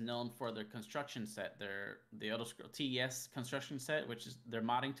Bethesda is known for their construction set, the Elder Scrolls TES construction set, which is their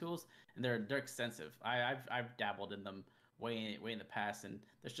modding tools, and they're extensive. I've dabbled in them way in the past, and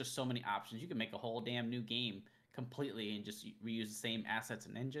there's just so many options. You can make a whole damn new game completely and just reuse the same assets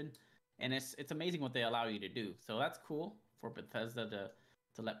and engine, and it's amazing what they allow you to do. So that's cool for Bethesda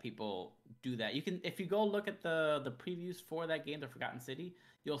to let people do that. You can, if you go look at the previews for that game, The Forgotten City,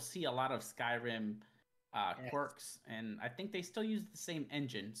 you'll see a lot of Skyrim quirks, and I think they still use the same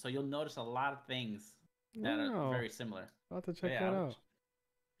engine, so you'll notice a lot of things that are very similar. I'll have to check that out.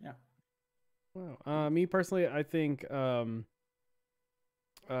 Yeah. Wow. Me personally, I think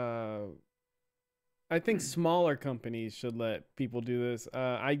smaller companies should let people do this.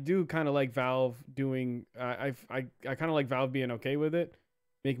 I do kind of like Valve doing. I kind of like Valve being okay with it.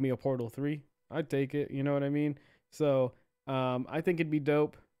 Make me a Portal 3. I'd take it. You know what I mean? So I think it'd be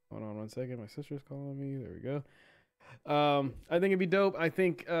dope. Hold on one second. My sister's calling me. There we go. I think it'd be dope. I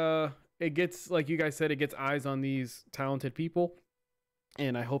think it gets, like you guys said, it gets eyes on these talented people,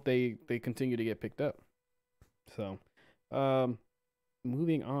 and I hope they continue to get picked up. So,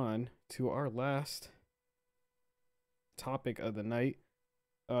 moving on to our last topic of the night.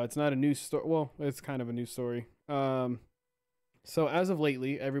 It's not a news story. Well, it's kind of a news story. So as of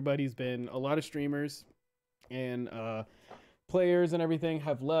lately, everybody's been, a lot of streamers and players and everything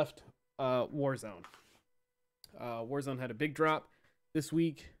have left Warzone. Warzone had a big drop this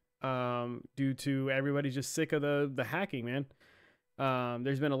week due to everybody just sick of the hacking, man.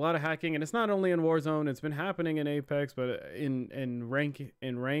 There's been a lot of hacking, and it's not only in Warzone, it's been happening in Apex, but in ranked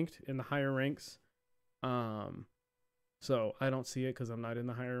in the higher ranks. So I don't see it because I'm not in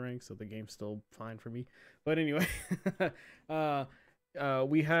the higher ranks, so the game's still fine for me. But anyway,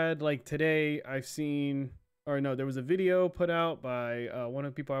 we had, like, today there was a video put out by one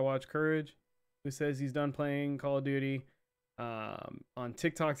of the people I watch, Courage, who says he's done playing Call of Duty. On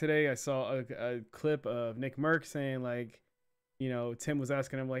TikTok today, I saw a clip of Nick Merck saying, like, Tim was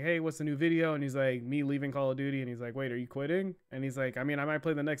asking him, like, hey, what's the new video? And he's like, me leaving Call of Duty. And he's like, wait, are you quitting? And he's like, I mean, I might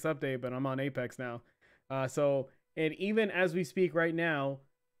play the next update, but I'm on Apex now. And even as we speak right now,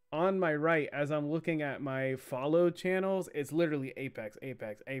 on my right, as I'm looking at my followed channels, it's literally Apex,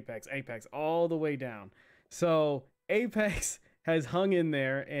 Apex, Apex, Apex, all the way down. So Apex has hung in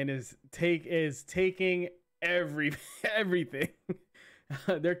there and is taking everything.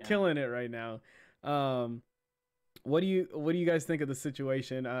 They're killing it right now. What do you guys think of the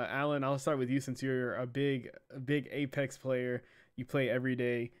situation? Alan, I'll start with you since you're a big Apex player. You play every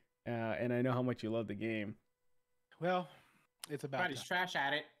day, and I know how much you love the game. Well, it's about Everybody's trash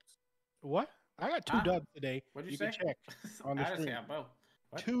at it. What? I got 2 dubs today. What did you say? Can check on the stream.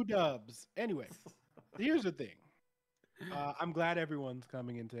 2 dubs. Anyway, here's the thing. I'm glad everyone's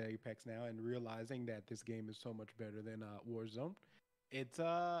coming into Apex now and realizing that this game is so much better than Warzone. It's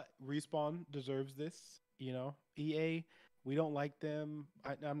Respawn deserves this. EA, we don't like them.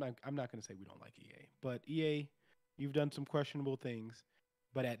 I'm not gonna say we don't like EA, but EA, you've done some questionable things,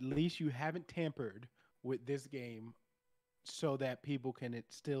 but at least you haven't tampered with this game so that people can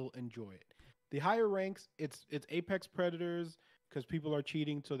still enjoy it. The higher ranks, it's Apex Predators because people are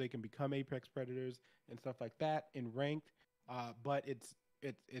cheating so they can become Apex Predators and stuff like that in ranked. But it's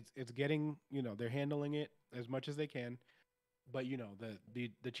getting, they're handling it as much as they can. But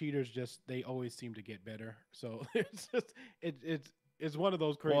the cheaters they always seem to get better. So it's one of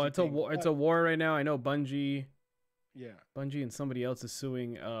those crazy. Well, it's a war right now. I know Bungie. Yeah, Bungie and somebody else is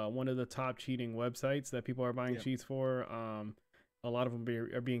suing one of the top cheating websites that people are buying cheats for. A lot of them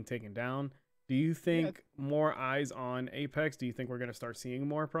are being taken down. Do you think more eyes on Apex? Do you think we're going to start seeing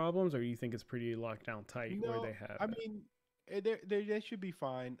more problems, or do you think it's pretty locked down tight where they have? I mean, they should be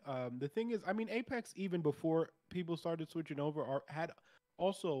fine. The thing is, I mean, Apex, even before people started switching over, had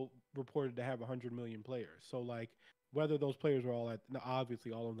also reported to have 100 million players. So, like, whether those players were all at, now,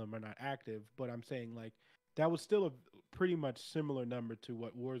 obviously all of them are not active, but I'm saying like that was still a pretty much similar number to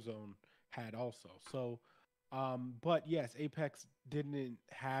what Warzone had also. So, but yes, Apex didn't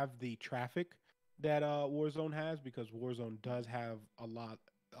have the traffic that Warzone has, because Warzone does have a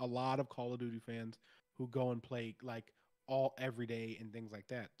lot of Call of Duty fans who go and play like all every day and things like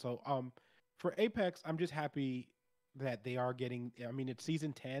that. So, for Apex, I'm just happy that they are getting. I mean, it's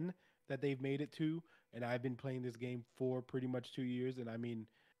season 10 that they've made it to, and I've been playing this game for pretty much 2 years, and I mean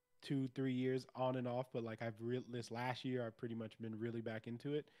 2 3 years on and off, but like this last year I've pretty much been really back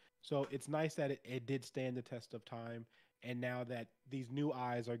into it. So it's nice that it did stand the test of time, and now that these new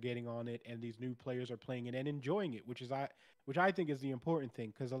eyes are getting on it and these new players are playing it and enjoying it, which I think is the important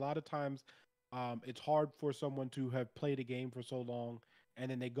thing, because a lot of times it's hard for someone to have played a game for so long and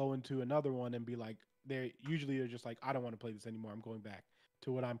then they go into another one and be like, they're just like, I don't want to play this anymore, I'm going back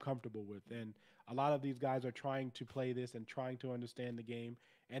to what I'm comfortable with. And a lot of these guys are trying to play this and trying to understand the game,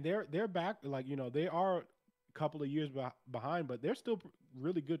 and they're back. Like, they are a couple of years behind, but they're still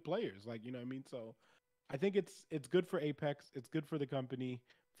really good players. Like, you know what I mean? So I think it's good for Apex. It's good for the company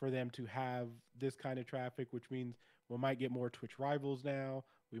for them to have this kind of traffic, which means we might get more Twitch rivals now.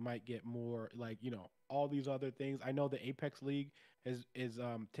 We might get more, like, all these other things. I know the Apex League is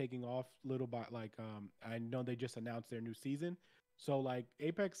taking off little by, like, I know they just announced their new season. So like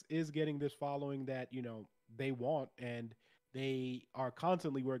Apex is getting this following that, they want, and they are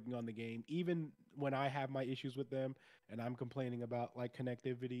constantly working on the game. Even when I have my issues with them and I'm complaining about like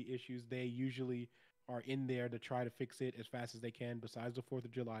connectivity issues, they usually are in there to try to fix it as fast as they can, besides the 4th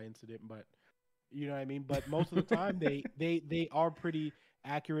of July incident. But you know what I mean? But most of the time they are pretty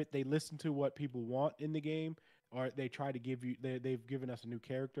accurate. They listen to what people want in the game, or they try to give you, they've given us a new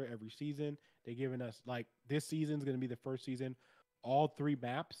character every season. They've given us, like, this season's going to be the first season. All 3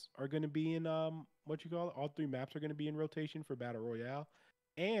 maps are going to be in all 3 maps are going to be in rotation for Battle Royale.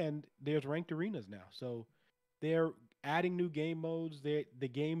 And there's ranked arenas now. So they're adding new game modes. The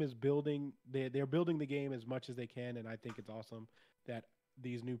game is building. They're building the game as much as they can, and I think it's awesome that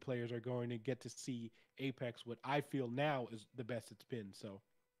these new players are going to get to see Apex, what I feel now is the best it's been. So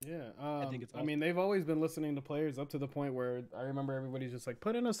yeah, I think it's awesome. I mean, they've always been listening to players up to the point where I remember everybody's just like,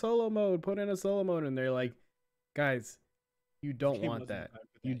 put in a solo mode, and they're like, guys, you don't want that.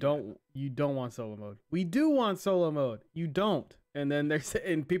 You don't want solo mode. We do want solo mode. You don't. And then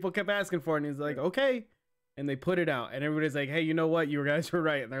and people kept asking for it, and he's like, okay. And they put it out, and everybody's like, hey, you know what? You guys were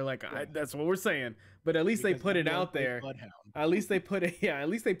right. And they're like, that's what we're saying. But at least they put it out there. At least they put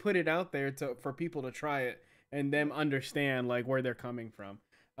it out there for people to try it and them understand like where they're coming from.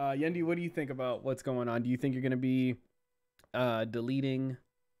 Yendi, what do you think about what's going on? Do you think you're going to be deleting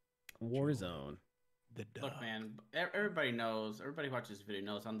Warzone? Look, man, everybody knows, everybody who watches this video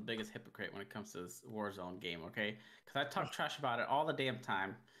knows I'm the biggest hypocrite when it comes to this Warzone game, okay? Because I talk trash about it all the damn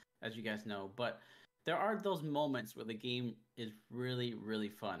time, as you guys know. But there are those moments where the game is really, really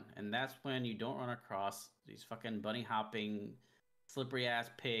fun. And that's when you don't run across these fucking bunny hopping, slippery ass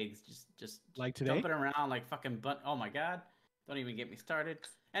pigs just like today, jumping around like fucking oh my god. Don't even get me started.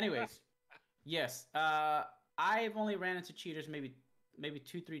 Anyways, yes, I've only ran into cheaters maybe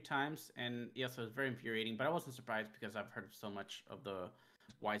 2-3 times, and yes, it was very infuriating, but I wasn't surprised because I've heard so much of the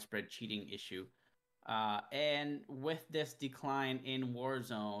widespread cheating issue. And with this decline in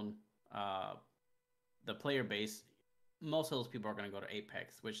Warzone, the player base, most of those people are going to go to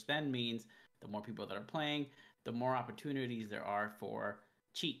Apex, which then means the more people that are playing, the more opportunities there are for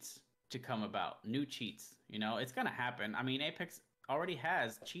cheats to come about, new cheats. It's going to happen. I mean, Apex already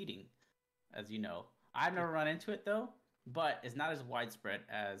has cheating, as you know. I've never run into it, though, but it's not as widespread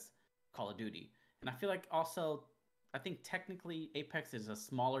as Call of Duty. And I feel like also, I think technically Apex is a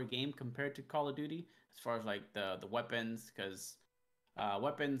smaller game compared to Call of Duty as far as like the weapons, because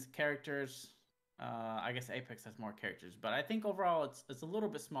weapons, characters, I guess Apex has more characters, but I think overall it's a little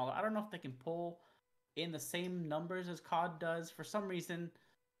bit smaller. I don't know if they can pull in the same numbers as COD does. For some reason,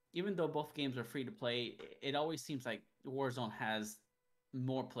 even though both games are free to play, it always seems like Warzone has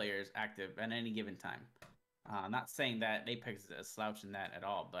more players active at any given time. Not saying that Apex is a slouch in that at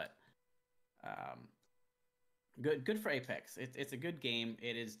all, but good for Apex. It's a good game.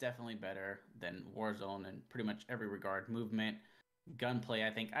 It is definitely better than Warzone in pretty much every regard. Movement, gunplay.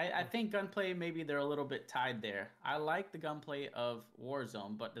 I think gunplay, maybe they're a little bit tied there. I like the gunplay of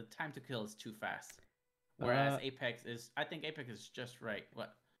Warzone, but the time to kill is too fast. Whereas I think Apex is just right.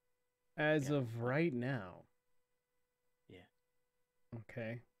 What? As of right now. Yeah.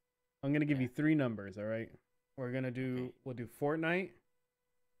 Okay. I'm gonna give you 3 numbers. All right. We'll do Fortnite,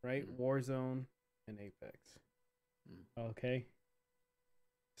 right? Mm-hmm. Warzone, and Apex. Mm-hmm. Okay.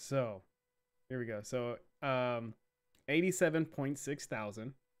 So, here we go. So, 87.6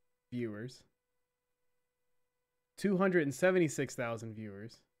 thousand viewers, 276,000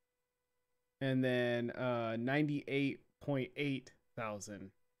 viewers, and then 98.8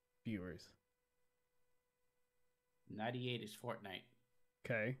 thousand viewers. 98 is Fortnite.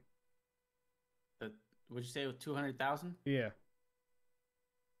 Okay. Would you say with 200,000? Yeah.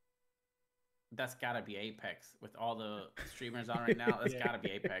 That's gotta be Apex with all the streamers on right now. That's gotta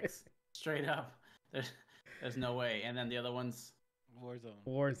be Apex. Straight up. There's no way. And then the other one's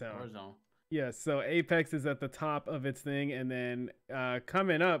Warzone. Yeah, so Apex is at the top of its thing, and then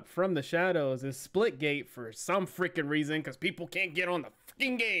coming up from the shadows is Splitgate for some freaking reason, because people can't get on the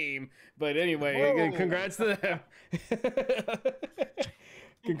freaking game. But anyway, congrats to them.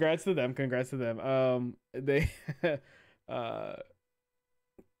 Congrats to them. They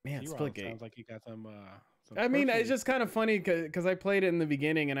man, Splitgate sounds like you got some I mean, it's just kind of funny because I played it in the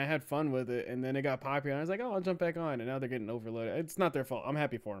beginning and I had fun with it, and then it got popular. And I was like, oh, I'll jump back on, and now they're getting overloaded. It's not their fault. I'm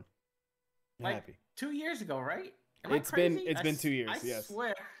happy for them. I'm happy. 2 years ago, right? It's been 2 years. I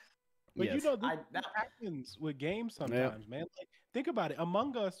swear. But you know, that happens with games sometimes, man. Like, think about it.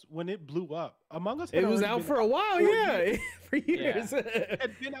 Among Us, when it blew up, Among Us it was out for a while, for years. It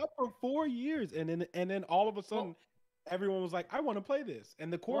had been out for 4 years, and then all of a sudden, everyone was like, I want to play this,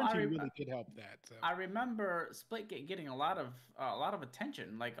 and the quarantine really did help that. So. I remember Splitgate getting a lot of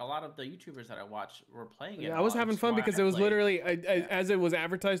attention. Like, a lot of the YouTubers that I watched were playing it. Yeah, I was having fun because it was literally, as it was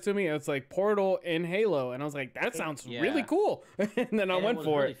advertised to me, it's like Portal and Halo, and I was like, that sounds really cool. And then I went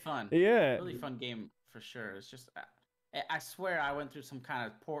for really it. Fun. Yeah, really fun game for sure. It's just, I swear I went through some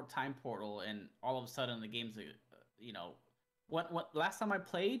kind of time portal, and all of a sudden the game's, what last time I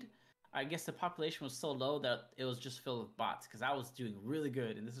played, I guess the population was so low that it was just filled with bots, because I was doing really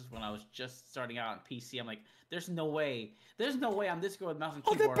good, and this is when I was just starting out on PC. I'm like, there's no way I'm this good with mouse and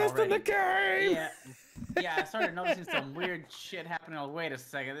keyboard the best already. in the game. Yeah. I started noticing some weird shit happening. Oh, wait a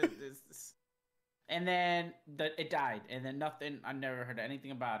second, and then it died, and then nothing. I never heard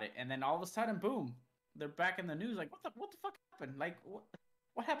anything about it, and then all of a sudden, boom, they're back in the news. Like, what the fuck happened? Like, what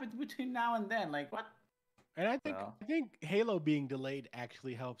happened between now and then? Like, what? And I think Halo being delayed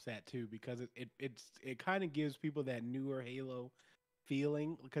actually helps that too, because it kind of gives people that newer Halo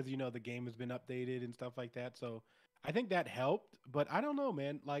feeling, because the game has been updated and stuff like that. So I think that helped, but I don't know,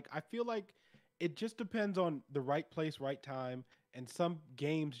 man. Like, I feel like it just depends on the right place, right time, and some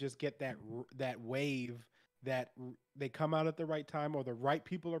games just get that wave that they come out at the right time, or the right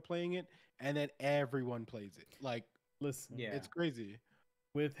people are playing it, and then everyone plays it. Like, listen, it's crazy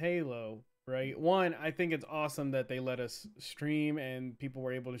with Halo. Right. One, I think it's awesome that they let us stream, and people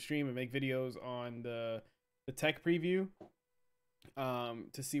were able to stream and make videos on the tech preview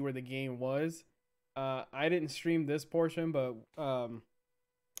to see where the game was. I didn't stream this portion, but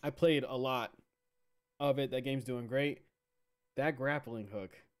I played a lot of it. That game's doing great. That grappling hook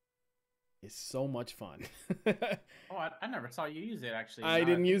is so much fun. I never saw you use it, actually. I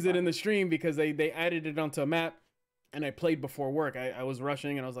didn't use it in the stream because they added it onto a map. And I played before work. I was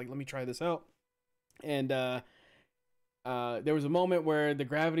rushing, and I was like, let me try this out. And there was a moment where the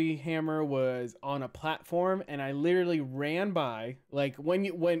gravity hammer was on a platform, and I literally ran by. Like,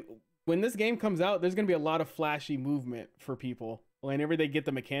 when this game comes out, there's going to be a lot of flashy movement for people whenever they get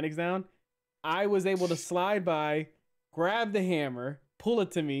the mechanics down. I was able to slide by, grab the hammer, pull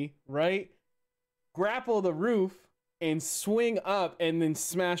it to me, right? Grapple the roof, and swing up and then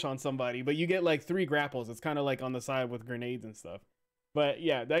smash on somebody. But you get like 3 grapples. It's kind of like on the side with grenades and stuff. But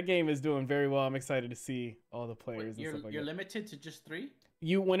yeah, that game is doing very well. I'm excited to see all the players. Wait, and stuff like you're that. limited to just 3?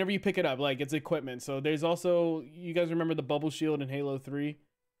 Whenever you pick it up, like, it's equipment. So there's also, you guys remember the bubble shield in Halo 3?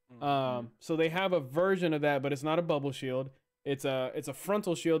 Mm-hmm. So they have a version of that, but it's not a bubble shield. It's a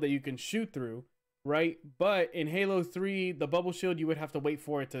frontal shield that you can shoot through, right? But in Halo 3, the bubble shield, you would have to wait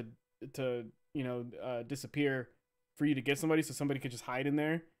for it to disappear for you to get somebody, so somebody could just hide in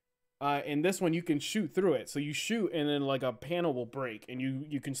there. In this one, you can shoot through it. So you shoot, and then like a panel will break, and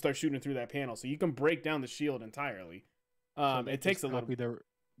you can start shooting through that panel. So you can break down the shield entirely. It takes a little.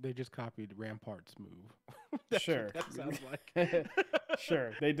 They just copied Rampart's move. Sure, that sounds like.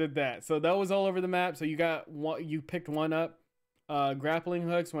 Sure, they did that. So that was all over the map. So you picked one up. Grappling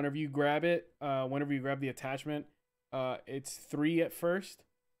hooks. Whenever you grab it, whenever you grab the attachment, it's 3 at first.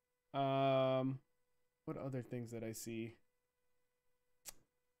 What other things that I see?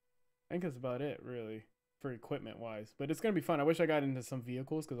 I think that's about it, really, for equipment wise. But it's gonna be fun. I wish I got into some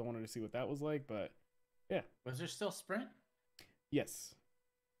vehicles because I wanted to see what that was like. But yeah. Was there still sprint? Yes.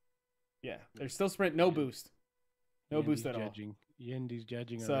 Yeah, there's still sprint. No boost. No boost at all. Yendi's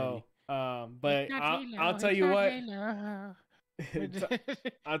judging. So, but I'll tell you what.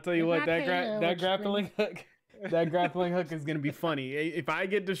 I'll tell you what, that grappling hook. That grappling hook is gonna be funny. If I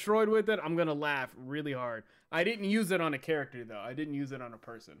get destroyed with it, I'm gonna laugh really hard. I didn't use it on a character though. I didn't use it on a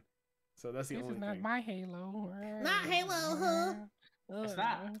person. So that's the only thing. This is not my Halo. Not Halo, huh? It's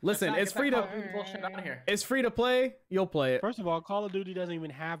not. Listen, it's free to. Bullshit out of here. It's free to play. You'll play it. First of all, Call of Duty doesn't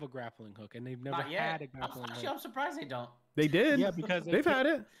even have a grappling hook, and they've never Not yet. had a grappling Actually, hook. I'm surprised they don't. They did. Yeah, because they've had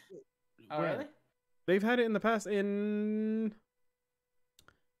it. Oh, really? They've had it in the past in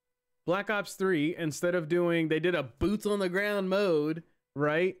Black Ops 3. Instead of doing, they did a boots on the ground mode,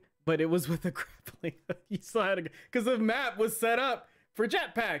 right? But it was with a grappling hook. You still had to, because the map was set up for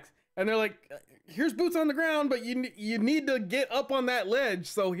jetpacks, and they're like, "Here's boots on the ground, but you need to get up on that ledge.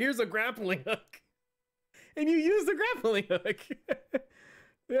 So here's a grappling hook," and you use the grappling hook.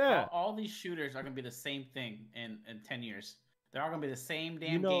 Yeah. All these shooters are gonna be the same thing in 10 years. They're all gonna be the same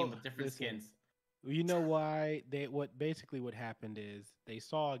damn game with different skins. You know why? What happened is they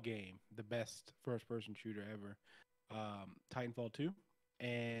saw a game, the best first-person shooter ever, Titanfall 2,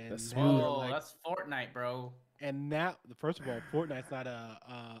 and that's Fortnite, bro. And now, first of all, Fortnite's not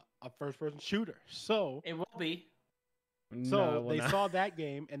a first-person shooter, so it will be. So they saw that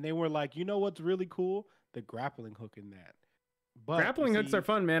game and they were like, you know what's really cool? The grappling hook in that. But grappling hooks are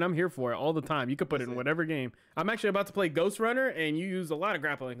fun, man. I'm here for it all the time. You could put it in whatever game. I'm actually about to play Ghost Runner, and you use a lot of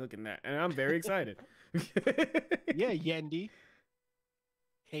grappling hook in that, and I'm very excited. Yeah, Yendi.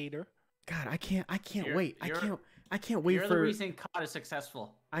 Hater. God, I can't wait. I can't wait you're for the reason COD is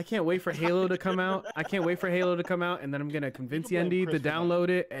successful. I can't wait for Halo to come out. I can't wait for Halo to come out, and then I'm gonna convince Yendi to download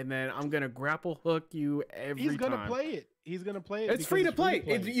it, and then I'm gonna grapple hook you every time. He's gonna play it. He's gonna play it. It's free to play.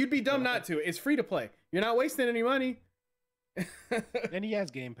 You'd be dumb not to. It's free to play. You're not wasting any money. And he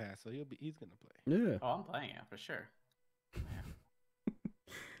has Game Pass, so he's gonna play. Yeah. Oh, I'm playing it for sure.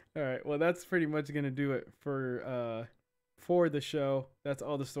 All right. Well, that's pretty much gonna do it for the show. That's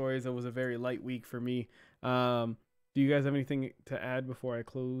all the stories. It was a very light week for me. Do you guys have anything to add before I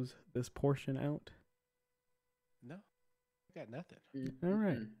close this portion out? No, I got nothing. All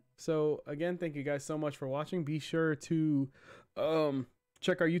right. So again, thank you guys so much for watching. Be sure to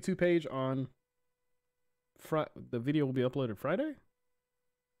check our YouTube page on the video will be uploaded Friday.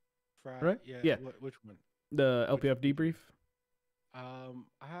 Friday, right? Yeah. Which one? The LPF debrief. I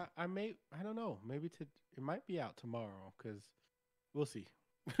don't know. Maybe it might be out tomorrow because we'll see.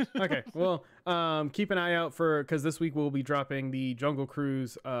 Okay. Well, keep an eye out because this week we'll be dropping the Jungle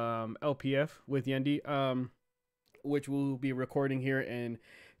Cruise LPF with Yendi, which we'll be recording here in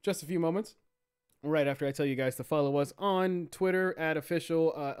just a few moments. Right after I tell you guys to follow us on Twitter at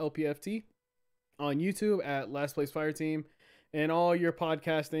official LPFT, on YouTube at Last Place Fire Team, and all your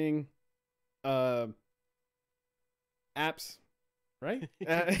podcasting apps, right?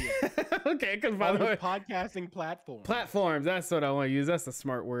 Okay, because by the way, podcasting platforms. That's what I want to use. That's the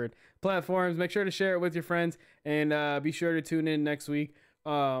smart word. Platforms. Make sure to share it with your friends, and be sure to tune in next week.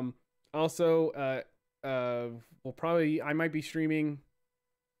 Also, I might be streaming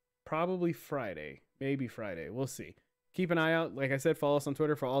probably Friday, maybe Friday. We'll see. Keep an eye out. Like I said, follow us on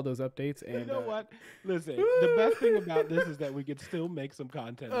Twitter for all those updates. And you know what? Listen, the best thing about this is that we can still make some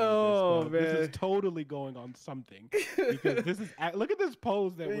content. Oh, man. This is totally going on something. Because this is, look at this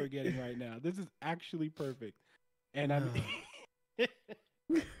pose that we're getting right now. This is actually perfect. And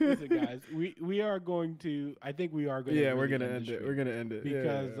listen, guys, we are going to, I think we are going to. Yeah, we're going to end it. We're going to end it.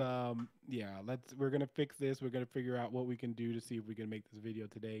 Because, we're going to fix this. We're going to figure out what we can do to see if we can make this video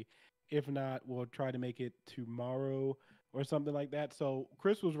today. If not, we'll try to make it tomorrow or something like that. So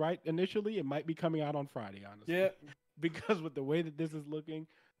Chris was right initially. It might be coming out on Friday, honestly. Yeah. Because with the way that this is looking.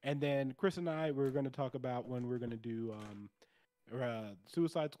 And then Chris and I, we're going to talk about when we're going to do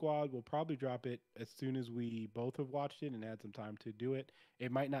Suicide Squad. We'll probably drop it as soon as we both have watched it and had some time to do it.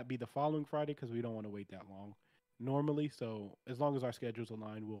 It might not be the following Friday because we don't want to wait that long normally. So as long as our schedules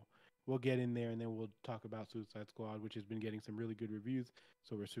align, we'll get in there, and then we'll talk about Suicide Squad, which has been getting some really good reviews.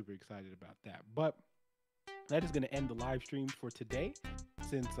 So we're super excited about that. But that is going to end the live stream for today.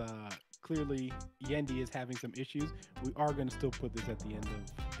 Since clearly Yendi is having some issues, we are going to still put this at the end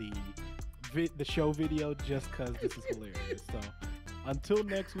of the show video just because this is hilarious. So until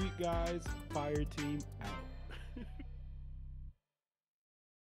next week, guys, Fire Team out.